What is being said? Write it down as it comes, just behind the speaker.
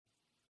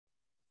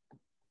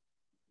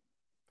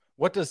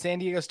What does San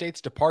Diego State's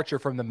departure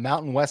from the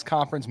Mountain West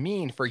Conference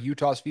mean for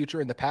Utah's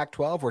future in the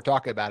Pac-12? We're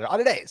talking about it on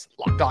today's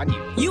Locked On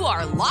Utes. You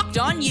are Locked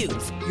On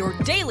Utes, your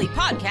daily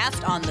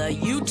podcast on the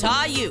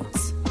Utah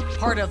Utes.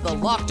 Part of the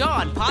Locked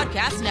On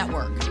Podcast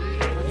Network.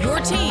 Your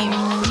team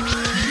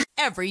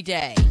every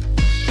day.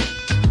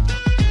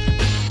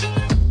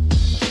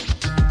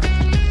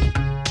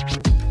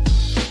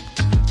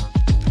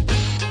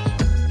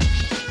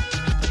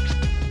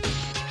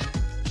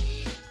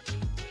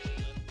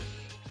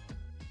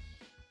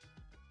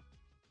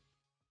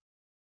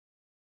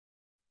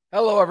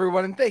 Hello,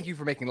 everyone, and thank you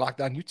for making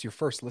Locked On Utes your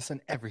first listen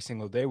every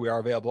single day. We are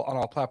available on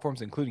all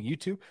platforms, including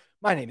YouTube.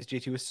 My name is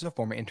JT Wiss, a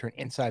former intern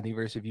inside the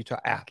University of Utah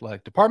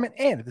Athletic Department,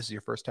 and if this is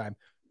your first time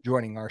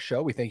joining our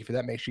show, we thank you for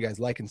that. Make sure you guys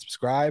like and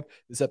subscribe.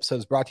 This episode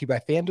is brought to you by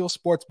FanDuel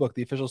Sportsbook,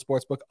 the official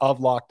sportsbook of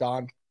Locked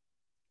On.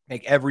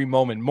 Make every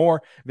moment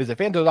more. Visit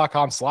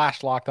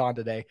FanDuel.com/LockedOn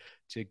today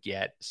to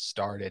get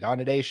started. On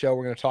today's show,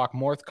 we're going to talk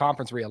more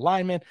conference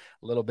realignment,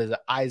 a little bit of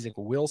Isaac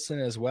Wilson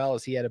as well,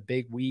 as he had a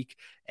big week,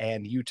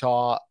 and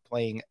Utah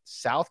playing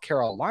South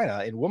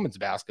Carolina in women's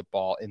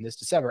basketball in this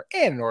December.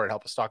 And in order to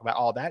help us talk about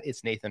all that,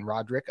 it's Nathan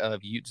Roderick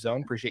of Ute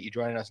Zone. Appreciate you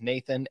joining us,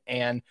 Nathan.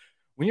 And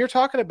when you're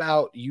talking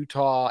about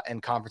Utah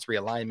and conference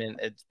realignment,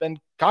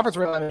 conference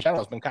realignment in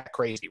general has been kind of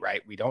crazy,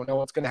 right? We don't know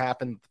what's going to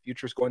happen. The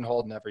future's going to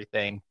hold and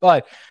everything.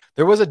 But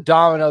there was a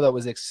domino that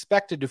was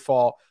expected to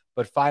fall,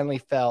 but finally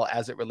fell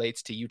as it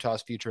relates to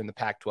Utah's future in the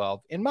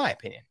Pac-12, in my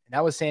opinion. And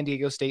that was San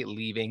Diego State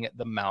leaving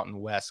the Mountain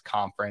West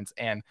Conference.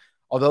 And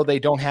although they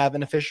don't have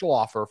an official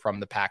offer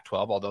from the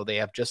Pac-12, although they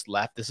have just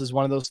left, this is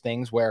one of those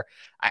things where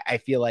I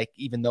feel like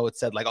even though it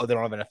said like, oh, they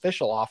don't have an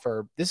official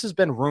offer, this has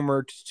been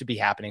rumored to be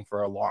happening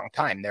for a long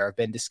time. There have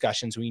been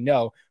discussions, we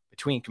know,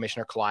 between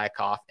Commissioner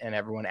Kliakoff and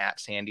everyone at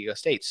San Diego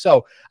State.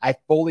 So I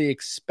fully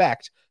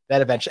expect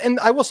that eventually, and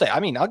I will say,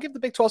 I'll give the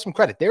Big 12 some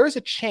credit. There is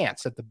a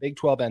chance that the Big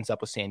 12 ends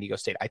up with San Diego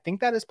State. I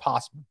think that is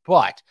possible,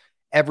 but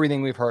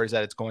everything we've heard is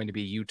that it's going to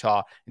be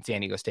Utah and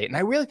San Diego State. And I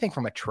really think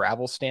from a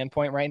travel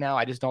standpoint right now,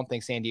 I just don't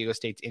think San Diego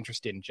State's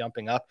interested in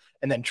jumping up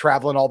and then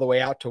traveling all the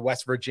way out to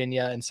West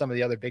Virginia and some of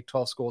the other Big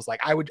 12 schools. Like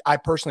I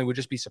personally would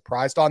just be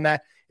surprised on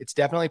that. It's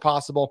definitely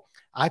possible.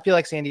 I feel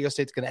like San Diego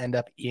State's going to end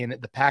up in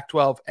the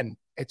Pac-12, and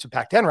it's a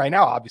Pac-10 right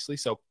now, obviously.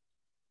 So,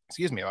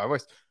 excuse me, my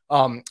voice.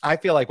 I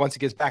feel like once it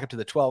gets back up to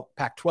the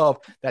Pac-12,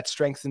 that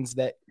strengthens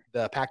the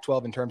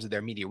Pac-12 in terms of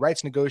their media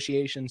rights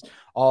negotiations,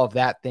 all of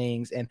that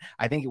things. And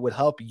I think it would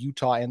help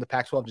Utah and the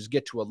Pac-12 just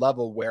get to a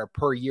level where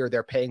per year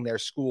they're paying their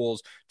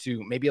schools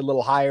to maybe a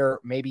little higher,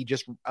 maybe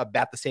just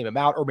about the same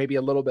amount, or maybe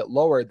a little bit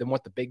lower than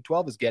what the Big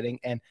 12 is getting.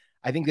 And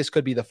I think this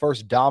could be the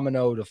first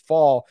domino to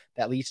fall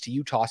that leads to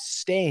Utah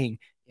staying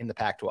in the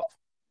Pac-12.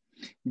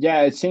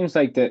 Yeah, it seems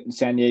like that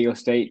San Diego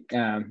State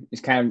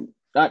is kind of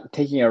not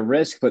taking a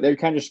risk, but they're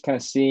kind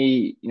of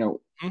see,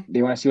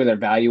 they want to see what their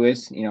value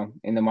is,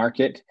 in the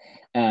market.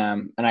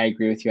 And I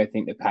agree with you. I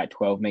think the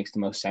Pac-12 makes the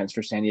most sense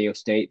for San Diego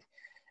State.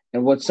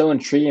 And what's so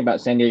intriguing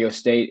about San Diego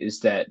State is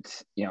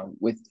that,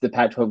 with the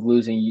Pac-12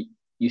 losing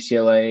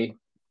UCLA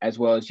as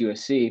well as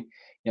USC,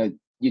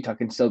 Utah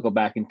can still go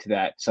back into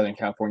that Southern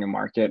California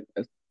market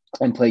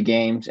and play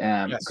games.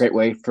 Yes. Great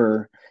way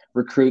for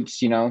recruits,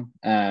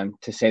 to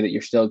say that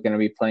you're still going to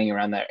be playing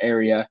around that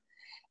area.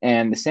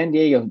 And the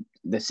city of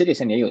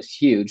San Diego is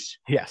huge.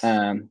 Yes.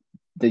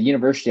 The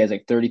university has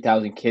like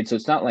 30,000 kids. So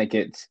it's not like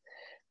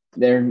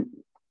they're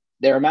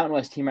a Mountain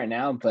West team right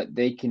now, but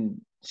they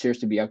can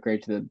seriously be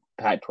upgraded to the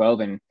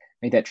Pac-12 and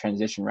make that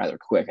transition rather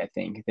quick. I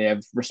think they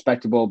have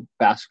respectable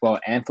basketball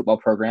and football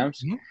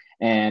programs. Mm-hmm.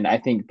 And I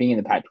think being in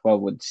the Pac-12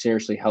 would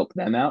seriously help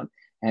them out.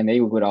 And they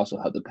would also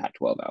help the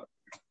Pac-12 out.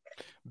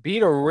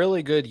 Beat a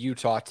really good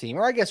Utah team,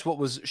 or I guess what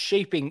was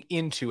shaping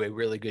into a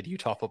really good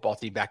Utah football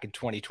team back in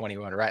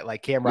 2021, right?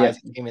 Like Cam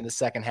Rising came in the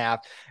second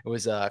half. It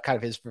was kind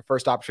of his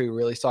first opportunity. We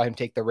really saw him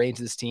take the reins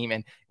of this team,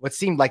 and what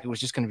seemed like it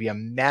was just going to be a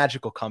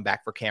magical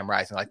comeback for Cam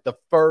Rising. Like the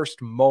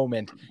first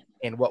moment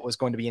in what was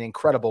going to be an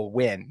incredible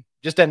win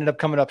just ended up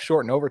coming up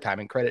short in overtime,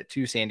 and credit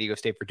to San Diego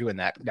State for doing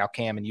that. Now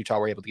Cam and Utah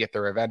were able to get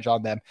their revenge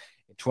on them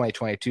in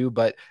 2022,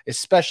 but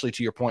especially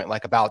to your point,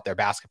 like about their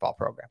basketball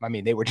program. I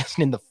mean, they were just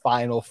in the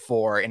Final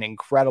Four, an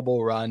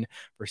incredible run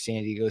for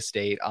San Diego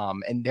State.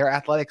 And their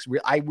athletics,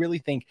 I really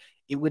think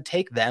it would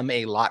take them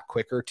a lot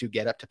quicker to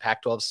get up to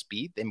Pac-12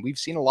 speed than we've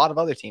seen a lot of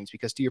other teams,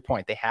 because to your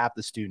point, they have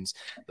the students,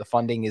 the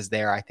funding is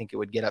there. I think it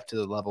would get up to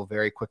the level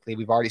very quickly.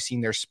 We've already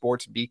seen their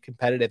sports be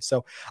competitive.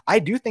 So I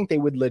do think they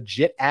would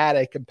legit add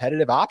a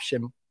competitive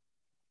option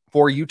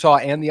for Utah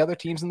and the other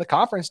teams in the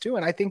conference too.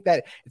 And I think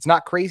that it's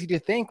not crazy to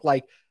think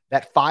like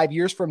that 5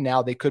 years from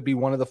now, they could be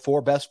one of the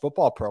 4 best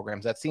football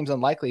programs. That seems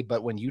unlikely,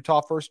 but when Utah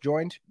first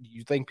joined,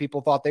 you think people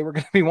thought they were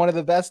going to be one of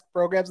the best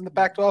programs in the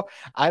Pac-12?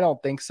 I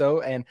don't think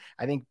so. And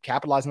I think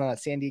capitalizing on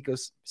that San Diego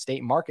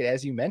State market,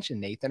 as you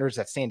mentioned, Nathan, or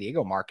that San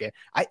Diego market,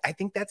 I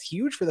think that's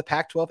huge for the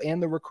Pac-12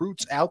 and the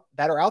recruits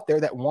that are out there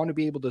that want to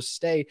be able to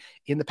stay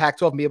in the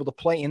Pac-12 and be able to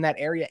play in that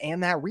area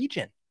and that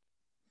region.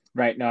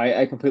 Right. No,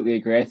 I completely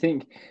agree. I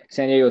think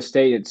San Diego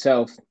State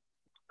itself,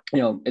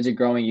 is a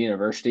growing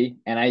university.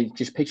 And I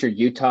just picture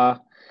Utah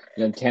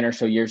 10 or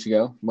so years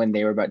ago when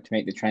they were about to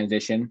make the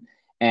transition.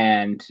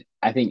 And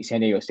I think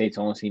San Diego State's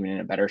almost even in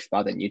a better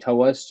spot than Utah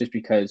was, just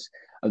because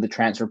of the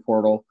transfer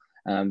portal.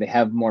 They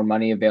have more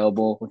money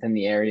available within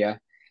the area,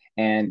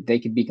 and they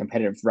could be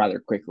competitive rather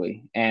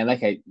quickly. And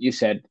you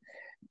said,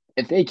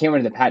 if they came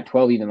into the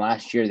Pac-12 even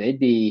last year, they'd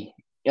be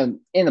in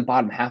the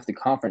bottom half of the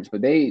conference,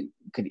 but they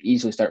could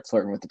easily start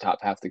flirting with the top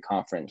half of the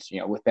conference,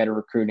 with better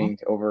recruiting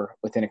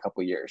within a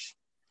couple of years.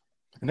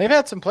 And they've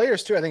had some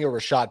players too. I think it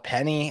was Rashad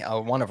Penny,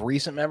 one of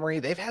recent memory.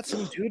 They've had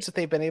some dudes that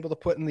they've been able to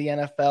put in the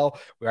NFL.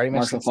 We already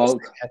mentioned Marshall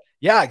Falk.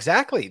 Yeah,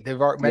 exactly.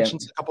 They've already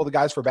mentioned a couple of the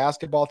guys for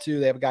basketball too.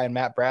 They have a guy in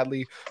Matt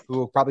Bradley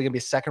who probably going to be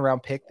a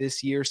second-round pick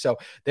this year. So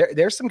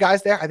there's some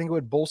guys there. I think it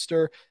would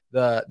bolster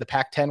the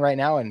Pac-10 right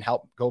now and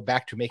help go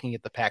back to making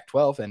it the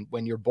Pac-12. And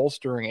when you're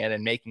bolstering it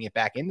and making it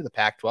back into the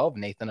Pac-12,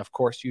 Nathan, of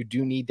course, you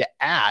do need to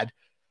add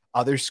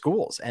other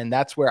schools. And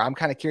that's where I'm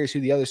kind of curious who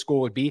the other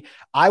school would be.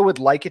 I would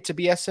like it to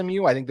be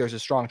SMU. I think there's a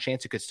strong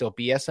chance it could still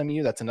be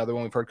SMU. That's another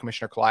one we've heard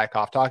Commissioner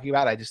Kliakoff talking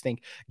about. I just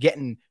think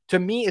to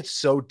me, it's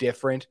so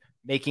different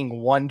making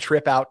one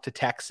trip out to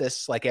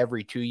Texas like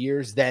every 2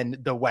 years than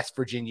the West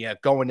Virginia,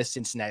 going to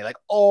Cincinnati, like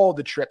all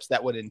the trips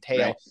that would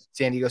entail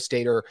San Diego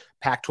State or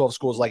Pac-12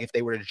 schools. Like if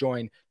they were to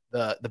join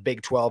the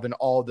Big 12 and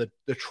all the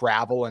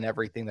travel and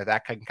everything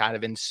that can kind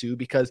of ensue,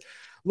 because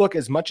look,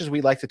 as much as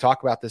we like to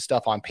talk about this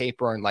stuff on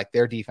paper and like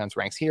their defense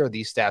ranks here,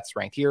 these stats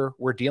rank here,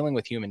 we're dealing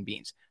with human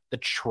beings. The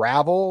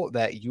travel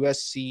that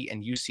USC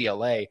and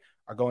UCLA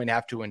are going to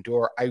have to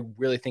endure, I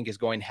really think is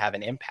going to have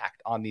an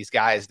impact on these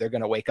guys. They're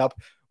going to wake up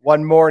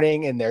one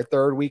morning in their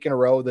third week in a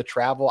row, the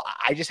travel.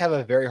 I just have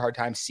a very hard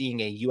time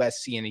seeing a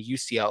USC and a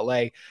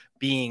UCLA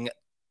being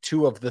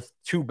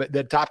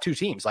the top two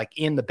teams, like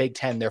in the Big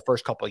Ten, their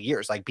first couple of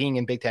years, like being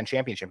in Big Ten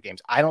championship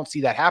games. I don't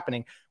see that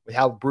happening with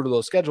how brutal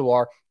those schedules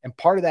are. And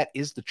part of that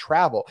is the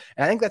travel.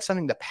 And I think that's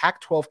something the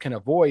Pac-12 can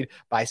avoid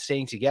by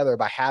staying together,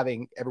 by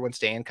having everyone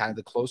stay in kind of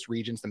the close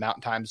regions, the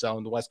Mountain Time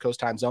Zone, the West Coast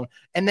Time Zone.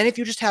 And then if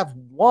you just have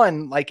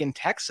one, like in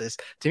Texas,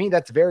 to me,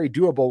 that's very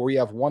doable where you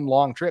have one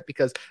long trip,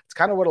 because it's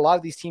kind of what a lot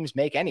of these teams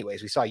make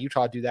anyways. We saw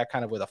Utah do that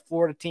kind of with a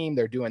Florida team.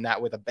 They're doing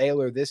that with a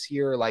Baylor this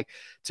year. Like,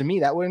 to me,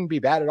 that wouldn't be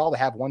bad at all to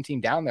have one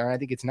team down there. And I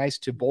think it's nice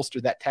to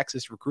bolster that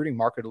Texas recruiting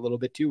market a little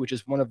bit too, which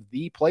is one of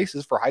the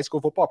places for high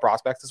school football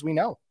prospects, as we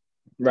know.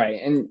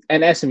 Right.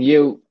 And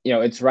SMU,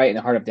 it's right in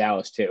the heart of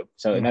Dallas too.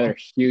 So another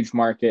huge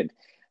market,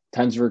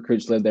 tons of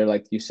recruits live there,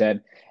 like you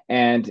said,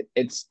 and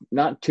it's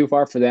not too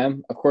far for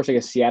them. Of course, like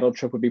a Seattle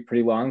trip would be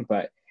pretty long,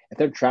 but if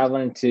they're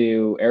traveling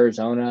to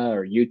Arizona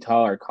or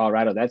Utah or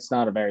Colorado, that's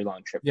not a very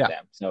long trip for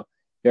them. So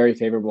very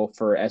favorable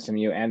for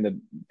SMU and the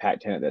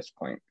Pac-10 at this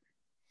point.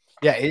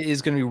 Yeah, it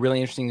is going to be really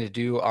interesting to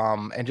do.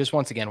 And just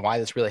once again, why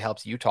this really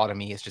helps Utah to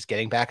me is just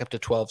getting back up to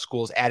 12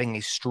 schools, adding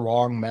a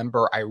strong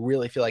member. I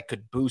really feel like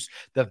could boost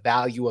the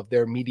value of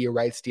their media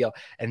rights deal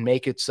and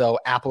make it so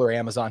Apple or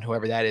Amazon,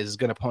 whoever that is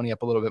going to pony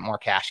up a little bit more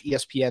cash.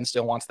 ESPN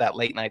still wants that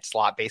late night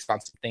slot based on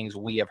some things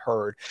we have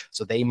heard.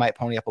 So they might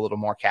pony up a little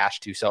more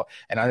cash too. So,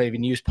 and I don't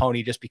even use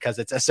pony just because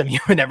it's SMU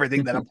and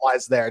everything that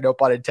applies there. No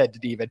pun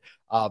intended even.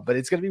 But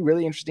it's going to be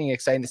really interesting and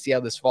exciting to see how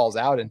this falls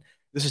out. And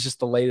this is just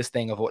the latest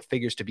thing of what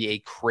figures to be a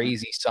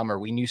crazy summer.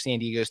 We knew San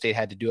Diego State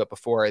had to do it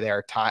before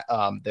their time,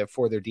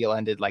 before their deal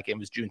ended. Like it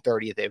was June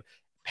 30th. They've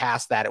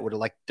passed that. It would have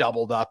like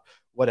doubled up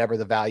whatever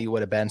the value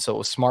would have been. So it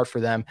was smart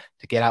for them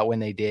to get out when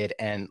they did.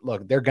 And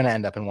look, they're going to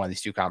end up in one of these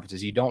two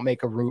conferences. You don't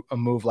make a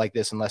move like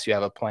this unless you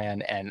have a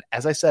plan. And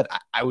as I said,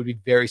 I would be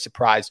very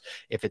surprised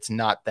if it's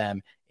not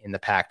them in the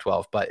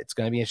Pac-12, but it's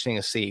going to be interesting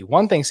to see.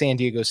 One thing San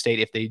Diego State,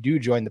 if they do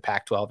join the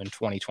Pac-12 in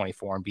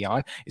 2024 and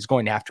beyond, is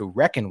going to have to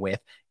reckon with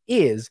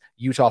is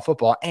Utah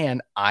football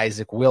and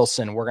Isaac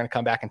Wilson. We're going to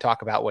come back and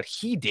talk about what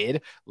he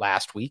did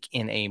last week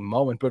in a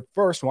moment. But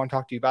first, I want to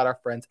talk to you about our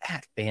friends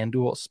at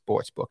FanDuel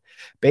Sportsbook.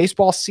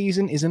 Baseball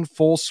season is in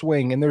full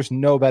swing, and there's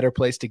no better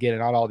place to get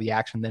in on all the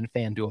action than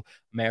FanDuel,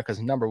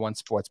 America's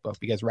 #1 sportsbook,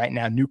 because right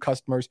now new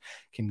customers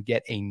can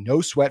get a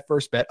no-sweat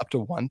first bet up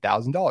to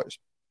 $1,000.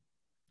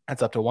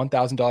 That's up to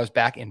 $1,000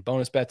 back in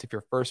bonus bets if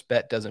your first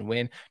bet doesn't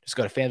win. Just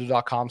go to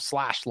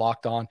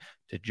FanDuel.com/lockedon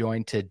to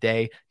join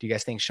today. Do you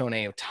guys think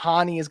Shohei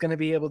Ohtani is going to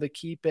be able to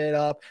keep it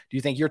up? Do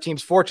you think your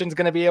team's fortune is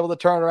going to be able to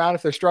turn around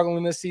if they're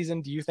struggling this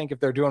season? Do you think if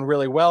they're doing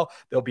really well,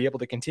 they'll be able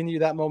to continue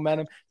that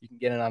momentum? You can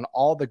get in on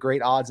all the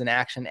great odds and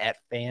action at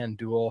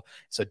FanDuel.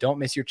 So don't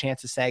miss your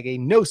chance to snag a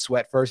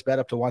no-sweat first bet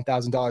up to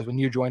 $1,000 when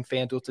you join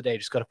FanDuel today.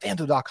 Just go to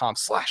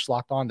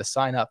FanDuel.com/lockedon to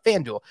sign up.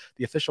 FanDuel,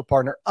 the official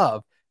partner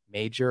of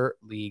Major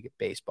League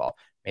Baseball.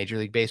 Major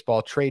League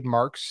Baseball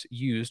trademarks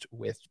used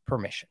with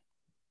permission.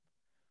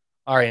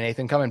 All right,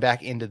 Nathan, coming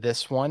back into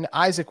this one,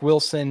 Isaac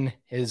Wilson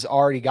has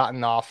already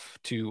gotten off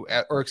to,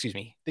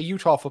 the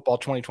Utah football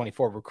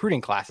 2024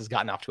 recruiting class has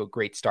gotten off to a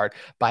great start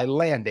by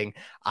landing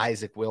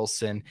Isaac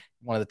Wilson,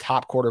 one of the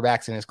top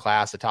quarterbacks in his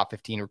class, a top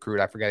 15 recruit.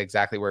 I forget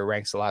exactly where he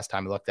ranks the last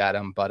time I looked at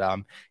him, but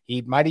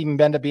he might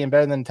even end up being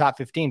better than the top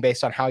 15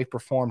 based on how he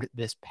performed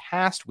this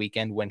past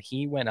weekend when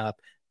he went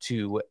up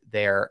to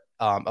their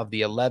of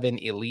the 11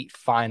 elite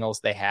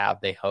finals they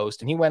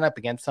host. And he went up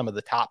against some of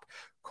the top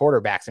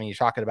quarterbacks. I mean, you're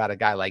talking about a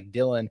guy like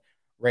Dylan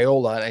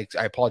Raiola.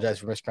 I apologize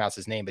for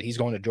mispronouncing his name, but he's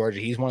going to Georgia.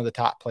 He's one of the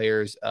top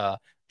players.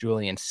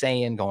 Julian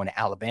Sayin going to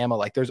Alabama.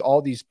 Like, there's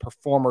all these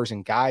performers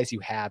and guys you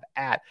have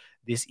at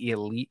this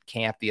elite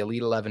camp, the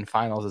Elite 11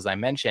 finals, as I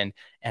mentioned.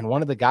 And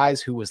one of the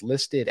guys who was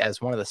listed as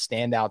one of the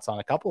standouts on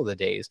a couple of the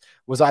days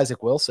was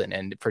Isaac Wilson.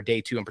 And for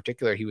day 2 in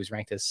particular, he was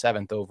ranked as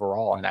 7th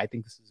overall. And I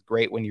think this is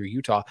great when you're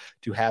Utah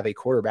to have a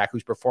quarterback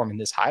who's performing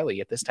this highly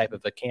at this type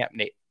of a camp,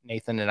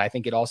 Nathan. And I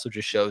think it also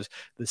just shows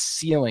the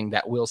ceiling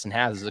that Wilson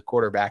has as a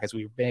quarterback, as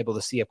we've been able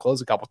to see up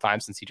close a couple of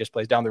times since he just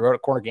plays down the road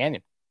at Corner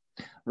Canyon.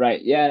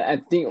 Right. Yeah. I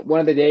think one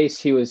of the days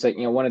he was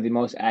one of the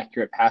most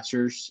accurate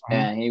passers,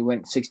 and he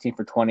went 16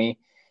 for 20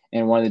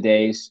 in one of the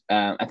days.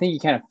 I think he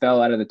kind of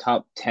fell out of the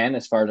top 10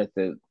 as far as like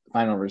the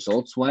final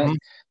results went,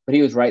 but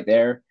he was right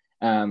there.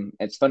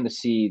 It's fun to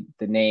see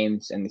the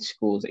names and the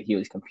schools that he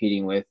was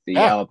competing with, the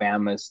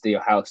Alabamas, the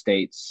Ohio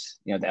States,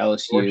 the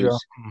LSUs,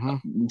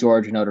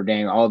 Georgia, Notre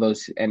Dame, all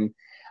those. And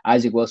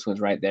Isaac Wilson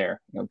was right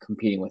there,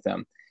 competing with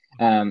them.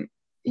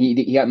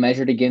 He got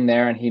measured again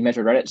there, and he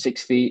measured right at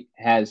 6 feet,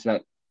 and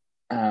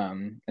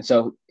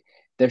so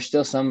there's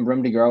still some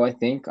room to grow, I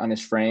think, on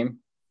his frame.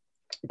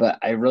 But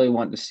I really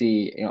want to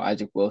see,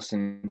 Isaac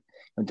Wilson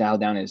dial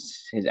down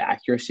his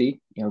accuracy,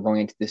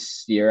 going into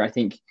this year. I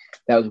think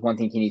that was one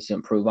thing he needs to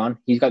improve on.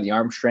 He's got the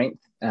arm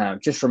strength.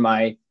 Just from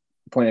my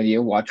point of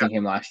view, watching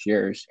him last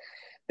year, is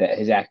that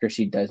his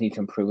accuracy does need to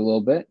improve a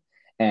little bit.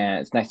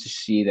 And it's nice to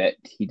see that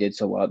he did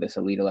so well at this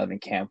Elite 11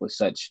 camp with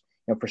such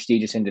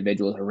prestigious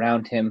individuals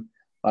around him,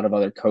 a lot of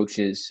other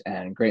coaches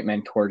and great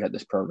mentors at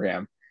this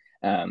program.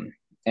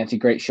 And it's a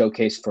great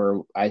showcase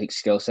for Isaac's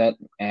skill set,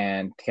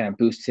 and kind of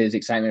boost his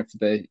excitement for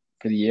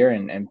the year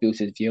and boost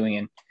his viewing.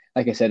 And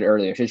like I said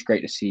earlier, it's just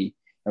great to see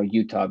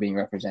Utah being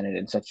represented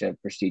in such a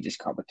prestigious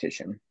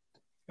competition.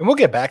 And we'll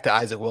get back to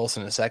Isaac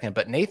Wilson in a second.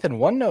 But Nathan,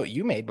 one note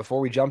you made before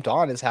we jumped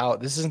on is how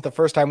this isn't the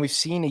first time we've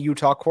seen a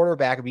Utah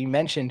quarterback be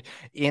mentioned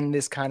in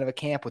this kind of a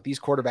camp with these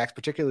quarterbacks,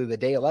 particularly the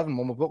day 11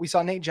 one, with what we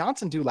saw Nate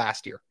Johnson do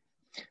last year.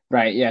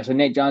 Right. Yeah. So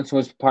Nate Johnson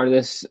was part of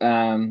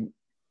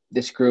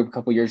this group a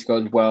couple years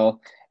ago as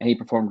well, and he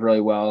performed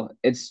really well.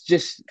 It's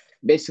just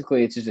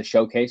a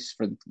showcase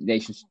for the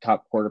nation's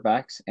top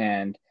quarterbacks.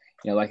 And,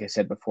 like I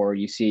said before,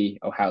 you see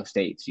Ohio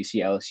States, you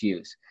see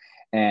LSU's,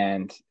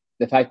 and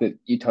the fact that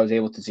Utah is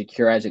able to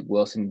secure Isaac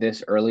Wilson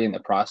this early in the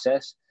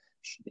process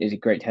is a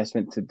great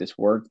testament to this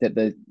work that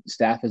the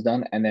staff has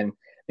done. And then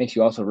makes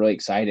you also really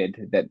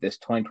excited that this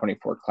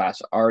 2024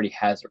 class already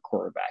has their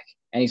quarterback,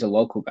 and he's a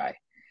local guy.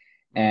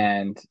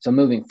 And so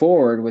moving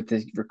forward with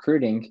the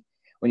recruiting,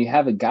 when you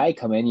have a guy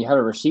come in, you have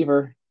a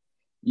receiver,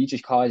 you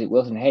just call Isaac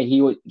Wilson, hey,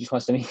 he just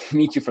wants to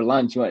meet you for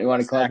lunch. You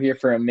want to come up here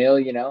for a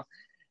meal,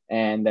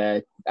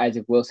 and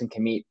Isaac Wilson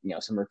can meet,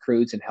 some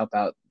recruits and help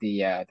out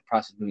the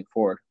process moving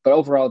forward. But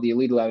overall, the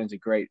Elite 11 is a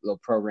great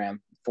little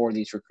program for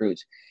these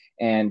recruits,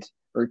 and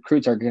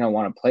recruits are going to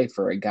want to play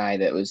for a guy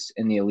that was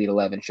in the Elite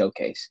 11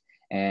 showcase.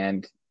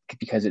 And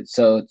because it's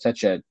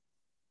such a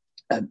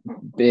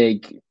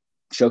big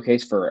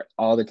showcase for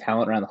all the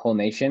talent around the whole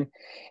nation,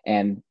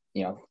 and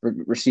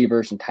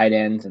receivers and tight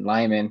ends and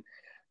linemen,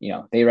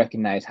 they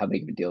recognize how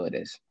big of a deal it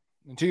is.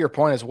 And to your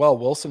point as well,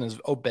 Wilson has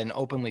been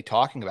openly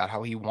talking about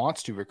how he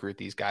wants to recruit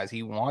these guys.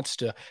 He wants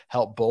to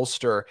help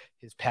bolster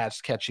his pass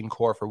catching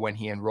core for when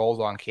he enrolls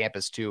on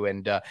campus too.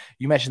 And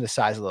you mentioned the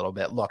size a little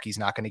bit. Look, he's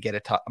not going to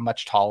get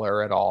much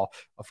taller at all,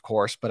 of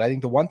course. But I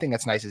think the one thing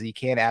that's nice is he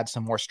can add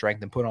some more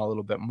strength and put on a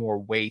little bit more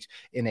weight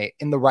in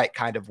the right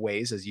kind of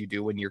ways, as you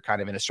do when you're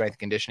kind of in a strength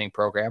conditioning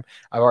program.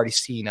 I've already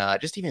seen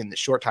just even in the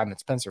short time that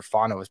Spencer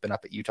Fano has been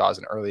up at Utah as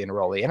an early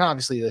enrollee. And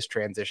obviously this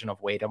transition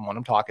of weight and what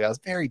I'm talking about is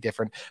very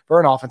different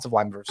for an offensive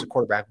lineman versus a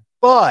quarterback.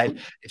 But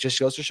it just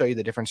goes to show you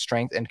the different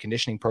strength and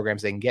conditioning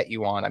programs they can get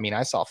you on. I mean,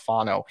 I saw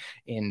Fano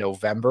in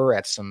November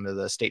at some of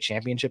the state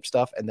championship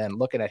stuff, and then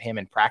looking at him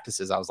in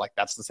practices, I was like,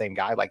 that's the same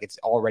guy. Like, it's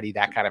already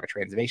that kind of a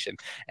transformation.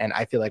 And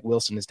I feel like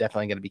Wilson is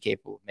definitely going to be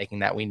capable of making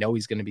that. We know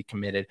he's going to be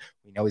committed.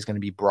 We know he's going to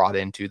be brought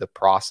into the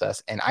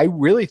process. And I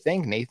really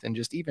think, Nathan,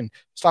 let's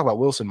talk about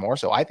Wilson more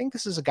so. I think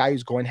this is a guy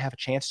who's going to have a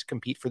chance to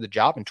compete for the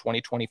job in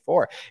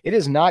 2024. It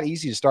is not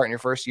easy to start in your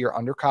first year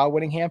under Kyle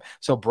Whittingham.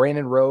 So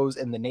Brandon Rose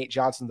and the Nate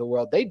Johnson of the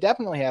world, they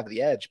definitely have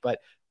the edge,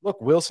 but look,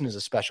 Wilson is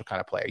a special kind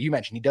of player. You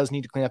mentioned he does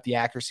need to clean up the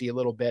accuracy a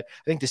little bit.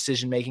 I think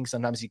decision-making,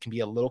 sometimes he can be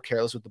a little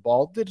careless with the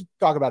ball. Did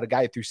talk about a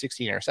guy who threw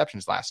 16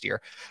 interceptions last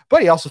year,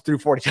 but he also threw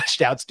 40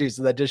 touchdowns too.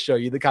 So that does show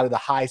you the kind of the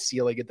high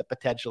ceiling and the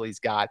potential he's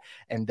got.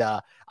 And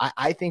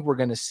I think we're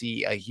going to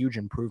see a huge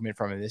improvement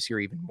from him this year,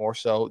 even more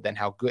so than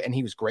how good. And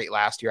he was great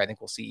last year. I think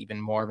we'll see even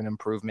more of an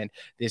improvement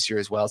this year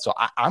as well. So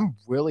I'm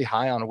really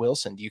high on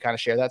Wilson. Do you kind of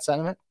share that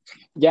sentiment?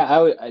 Yeah,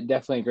 I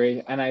definitely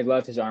agree. And I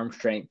love his arm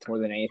strength more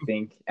than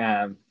anything.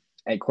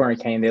 At Corner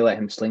Canyon, they let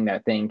him sling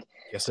that thing.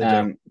 Yes, they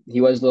do.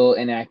 He was a little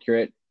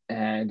inaccurate,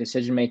 and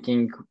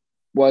decision-making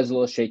was a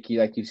little shaky,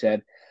 like you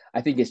said.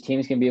 I think his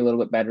team's going to be a little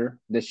bit better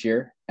this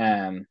year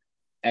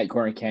at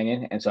Corner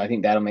Canyon, and so I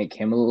think that'll make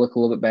him look a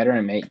little bit better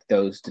and make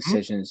those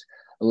decisions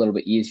a little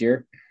bit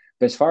easier.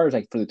 But as far as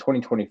like for the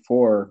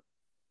 2024,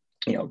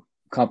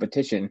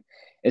 competition,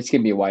 it's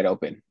going to be wide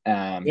open.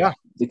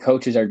 The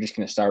coaches are just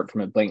going to start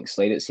from a blank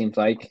slate, it seems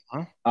like.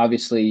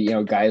 Obviously,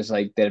 guys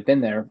like that have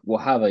been there will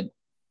have an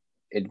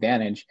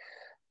advantage.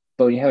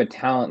 But when you have a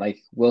talent like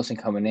Wilson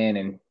coming in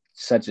and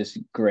such a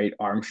great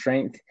arm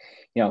strength,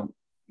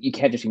 you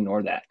can't just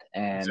ignore that.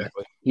 And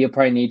he'll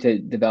probably need to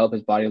develop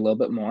his body a little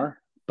bit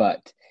more,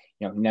 but,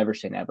 never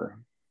say never.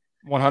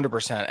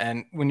 100%.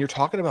 And when you're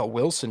talking about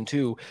Wilson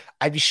too,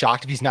 I'd be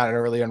shocked if he's not an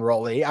early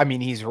enrollee. I mean,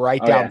 he's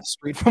right down the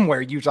street from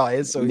where Utah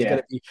is. So he's going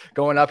to be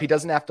going up. He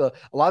doesn't have to,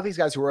 a lot of these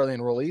guys who are early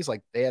enrollees,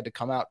 like they had to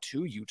come out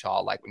to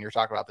Utah. Like when you're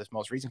talking about this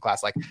most recent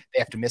class, like they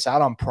have to miss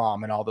out on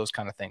prom and all those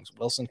kind of things.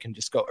 Wilson can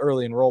just go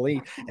early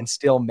enrollee and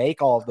still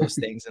make all of those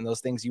things and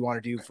those things you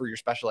want to do for your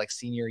special, like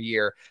senior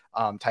year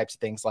types of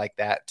things like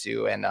that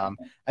too. And I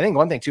think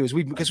one thing too is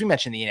because we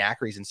mentioned the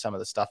inaccuracies and some of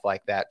the stuff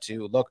like that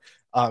too. Look,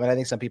 and I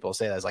think some people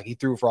say that is like he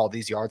threw for all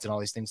these yards and all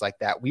these things like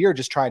that. We are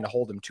just trying to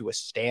hold him to a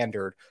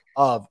standard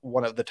of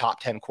one of the top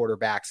 10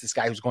 quarterbacks, this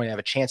guy who's going to have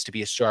a chance to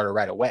be a starter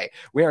right away.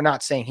 We are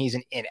not saying he's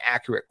an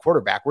inaccurate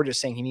quarterback. We're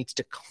just saying he needs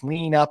to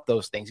clean up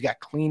those things. You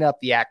got to clean up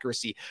the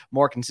accuracy,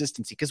 more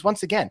consistency. Because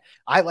once again,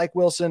 I like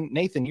Wilson.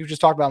 Nathan, you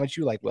just talked about how much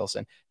you like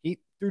Wilson. He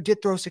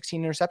did throw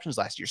 16 interceptions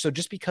last year. So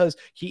just because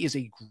he is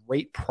a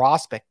great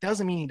prospect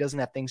doesn't mean he doesn't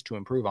have things to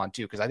improve on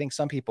too. Because I think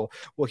some people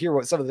will hear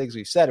what some of the things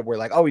we've said. We're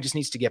like, oh, he just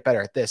needs to get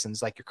better at this. And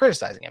it's like, you're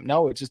criticizing him.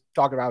 No, it's just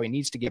talking about how he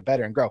needs to get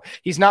better and grow.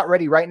 He's not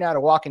ready right now to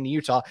walk into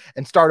Utah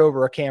and start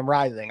over a Cam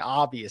Rising,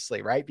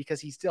 obviously, right? Because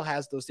he still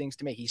has those things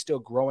to make. He's still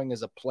growing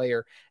as a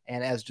player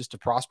and as just a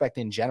prospect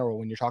in general.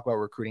 When you're talking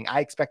about recruiting, I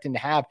expect him to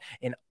have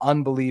an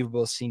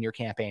unbelievable senior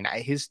campaign.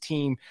 His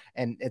team,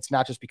 and it's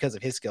not just because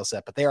of his skill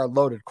set, but they are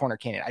loaded corner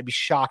cannon. I'd be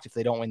shocked if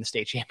they don't win the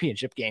state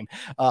championship game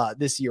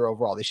this year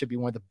overall. They should be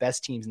one of the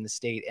best teams in the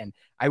state. And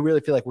I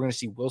really feel like we're going to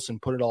see Wilson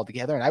put it all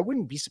together. And I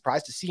wouldn't be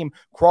surprised to see him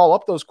crawl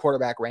up those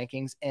quarterback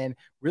rankings and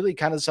really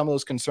kind of some of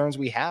those concerns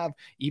we have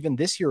even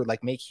this year,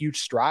 like make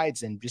huge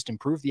strides and just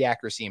improve the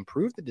accuracy,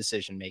 improve the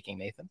decision-making,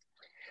 Nathan.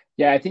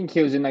 Yeah, I think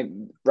he was in like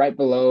right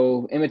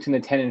below, in between the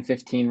 10 and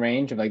 15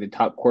 range of like the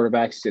top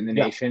quarterbacks in the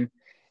nation,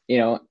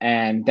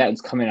 and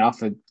that's coming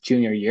off of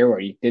junior year where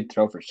he did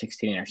throw for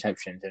 16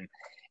 interceptions. And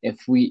if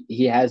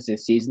he has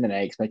this season that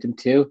I expect him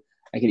to,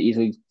 I could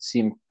easily see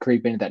him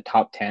creep into that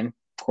top 10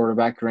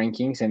 quarterback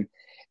rankings. And,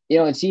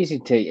 it's easy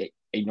to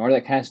ignore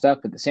that kind of stuff.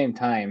 But at the same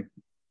time,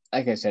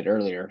 like I said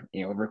earlier,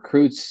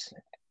 recruits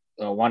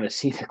want to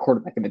see the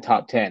quarterback in the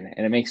top 10.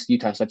 And it makes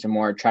Utah such a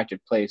more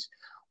attractive place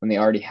when they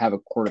already have a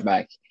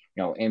quarterback,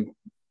 in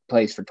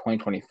place for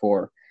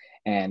 2024.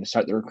 And to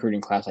start the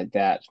recruiting class like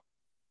that,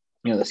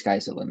 the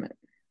sky's the limit.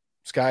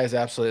 Sky is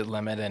absolutely the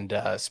limit. And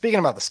speaking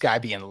about the sky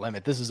being the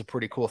limit, this is a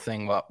pretty cool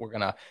thing. What we're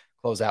going to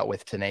close out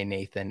with today,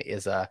 Nathan,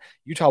 is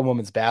Utah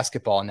women's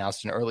basketball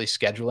announced an early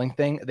scheduling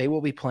thing. They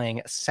will be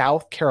playing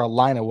South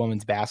Carolina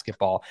women's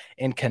basketball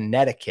in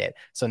Connecticut.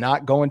 So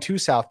not going to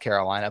South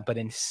Carolina, but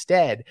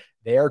instead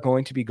they are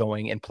going to be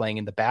going and playing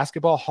in the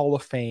Basketball Hall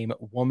of Fame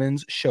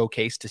Women's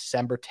Showcase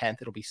December 10th.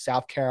 It'll be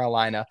South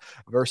Carolina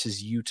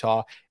versus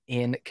Utah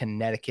in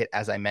Connecticut.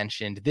 As I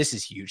mentioned, this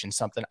is huge and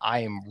something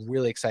I am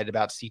really excited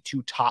about to see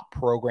two top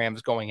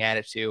programs going at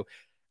it too.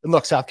 And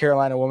look, South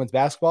Carolina women's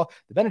basketball,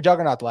 they've been a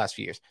juggernaut the last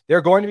few years.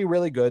 They're going to be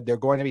really good. They're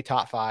going to be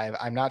top 5.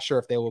 I'm not sure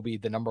if they will be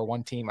the number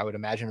 1 team. I would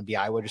imagine it would be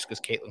Iowa just because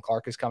Caitlin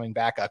Clark is coming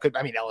back.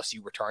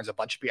 LSU returns a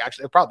bunch of people.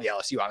 Actually, probably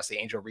LSU, honestly.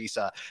 Angel Reese,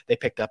 they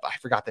picked up, I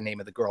forgot the name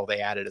of the girl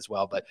they added as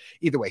well. But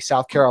either way,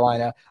 South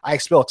Carolina, I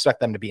still expect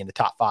them to be in the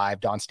top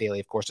 5. Dawn Staley,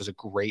 of course, does a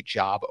great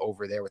job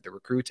over there with the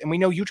recruits. And we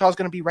know Utah is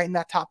going to be right in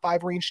that top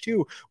 5 range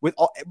too, with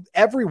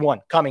everyone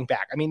coming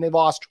back. I mean, they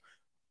lost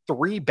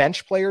 3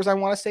 bench players, I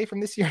want to say, from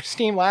this year's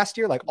team last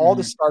year. Like all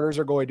the starters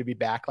are going to be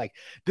back. Like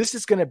this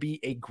is going to be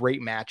a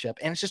great matchup.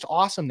 And it's just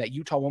awesome that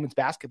Utah women's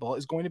basketball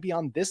is going to be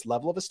on this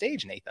level of a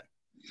stage, Nathan.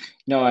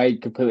 No, I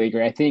completely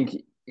agree. I think,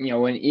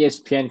 when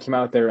ESPN came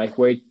out there like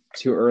way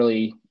too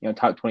early,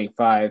 top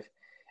 25,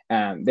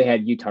 they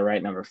had Utah right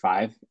at number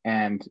 5,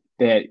 and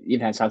they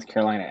even had South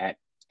Carolina at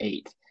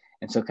 8.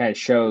 And so it kind of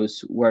shows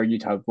where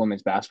Utah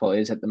women's basketball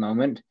is at the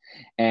moment.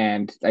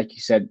 And like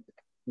you said,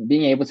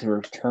 being able to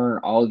return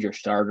all of your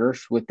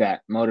starters with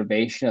that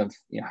motivation of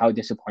how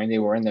disappointed they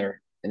were in the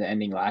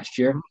ending last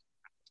year.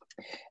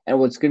 And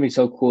what's going to be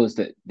so cool is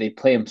that they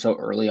play them so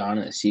early on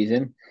in the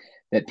season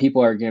that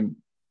people are going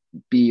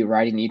to be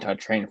riding the Utah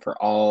train for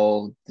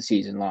all the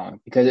season long,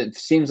 because it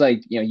seems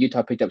like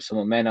Utah picked up some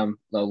momentum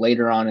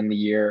later on in the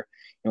year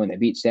when they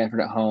beat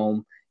Stanford at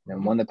home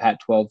and won the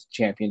Pac-12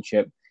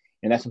 championship,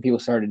 and that's when people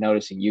started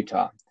noticing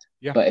Utah.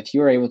 Yeah. But if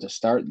you were able to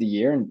start the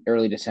year in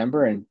early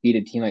December and beat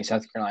a team like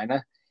South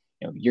Carolina,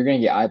 you're going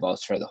to get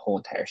eyeballs for the whole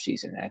entire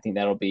season. And I think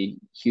that'll be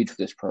huge for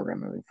this program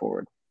moving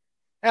forward.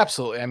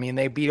 Absolutely. I mean,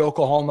 they beat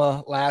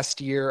Oklahoma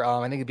last year.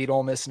 I think they beat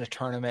Ole Miss in a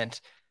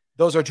tournament.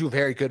 Those are two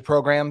very good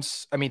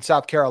programs. I mean,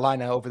 South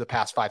Carolina over the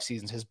past 5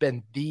 seasons has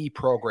been the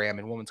program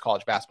in women's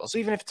college basketball. So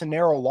even if it's a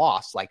narrow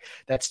loss, like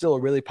that's still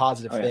a really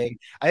positive thing.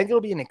 I think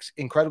it'll be an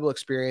incredible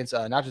experience,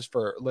 not just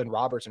for Lynn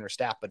Roberts and her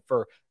staff, but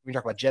for, we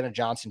talk about Jenna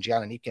Johnson,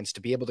 Gianna Neekins,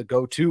 to be able to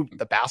go to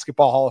the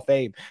Basketball Hall of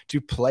Fame,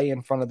 to play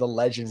in front of the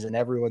legends and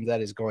everyone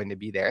that is going to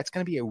be there. It's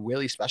going to be a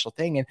really special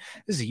thing. And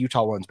this is a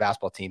Utah women's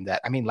basketball team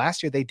that, I mean,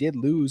 last year they did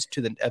lose to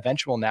the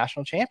eventual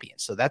national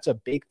champions. So that's a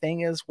big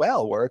thing as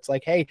well, where it's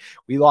like, hey,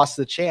 we lost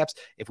the champs.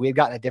 If we had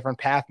gotten a different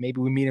path,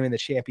 maybe we meet them in the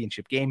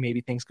championship game.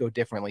 Maybe things go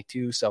differently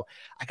too. So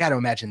I got to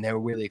imagine they're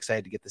really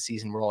excited to get the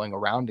season rolling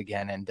around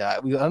again. And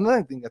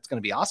another thing that's going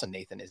to be awesome,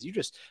 Nathan, is you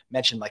just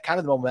mentioned like kind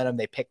of the momentum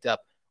they picked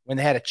up when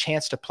they had a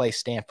chance to play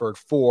Stanford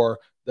for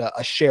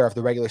a share of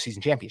the regular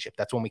season championship.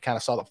 That's when we kind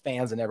of saw the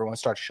fans and everyone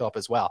start to show up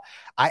as well.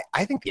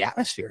 I think the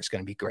atmosphere is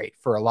going to be great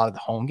for a lot of the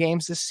home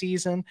games this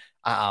season.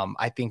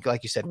 I think,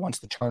 like you said, once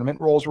the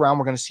tournament rolls around,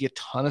 we're going to see a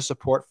ton of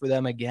support for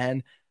them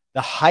again. The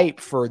hype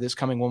for this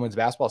coming women's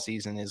basketball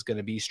season is going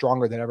to be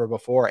stronger than ever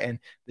before. And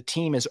the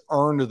team has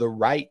earned the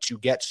right to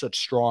get such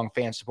strong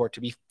fan support,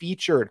 to be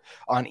featured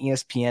on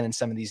ESPN and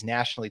some of these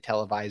nationally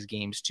televised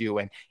games too.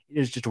 And it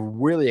is just a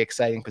really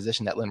exciting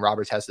position that Lynn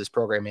Roberts has this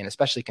program in,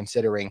 especially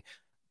considering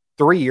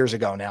 3 years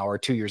ago now, or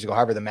 2 years ago,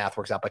 however the math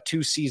works out, but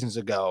 2 seasons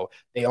ago,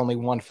 they only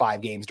won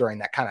 5 games during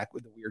that kind of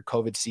weird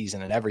COVID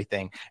season and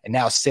everything. And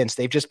now since,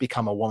 they've just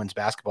become a women's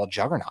basketball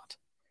juggernaut.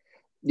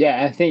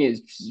 Yeah, I think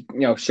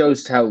it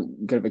shows how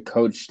good of a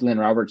coach Lynn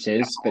Roberts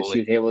is. Absolutely. That she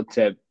was able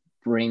to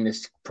bring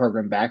this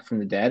program back from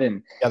the dead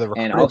and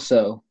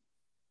also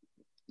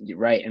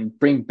right and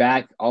bring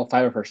back all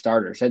 5 of her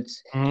starters.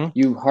 That's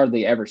you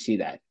hardly ever see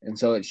that, and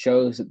so it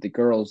shows that the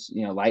girls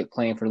like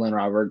playing for Lynn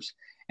Roberts,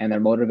 and they're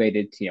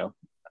motivated to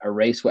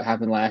erase what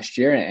happened last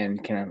year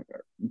and kind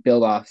of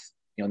build off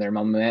their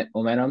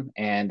momentum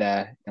and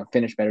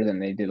finish better than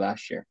they did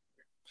last year.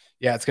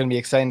 Yeah, it's going to be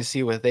exciting to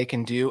see what they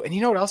can do. And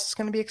you know what else is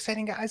going to be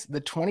exciting, guys?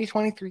 The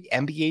 2023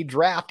 NBA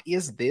draft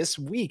is this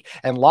week,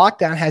 and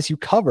Locked On has you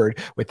covered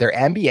with their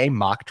NBA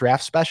mock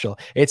draft special.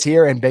 It's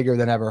here and bigger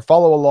than ever.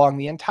 Follow along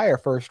the entire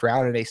first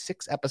round in a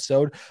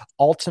 6-episode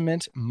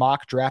ultimate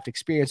mock draft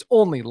experience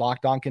only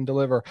Locked On can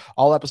deliver.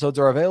 All episodes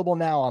are available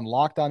now on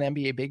Locked On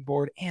NBA Big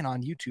Board and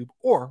on YouTube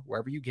or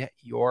wherever you get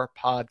your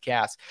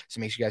podcasts.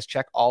 So make sure you guys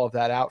check all of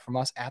that out from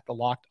us at the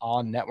Locked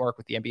On Network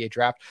with the NBA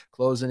draft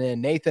closing in.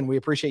 Nathan, we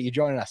appreciate you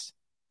joining us.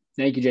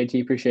 Thank you,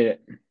 JT. Appreciate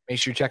it. Make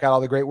sure you check out all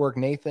the great work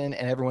Nathan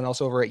and everyone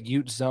else over at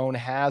Ute Zone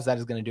has. That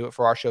is going to do it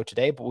for our show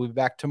today, but we'll be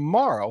back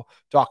tomorrow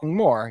talking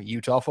more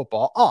Utah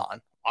football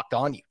on Locked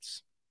On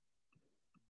Utes.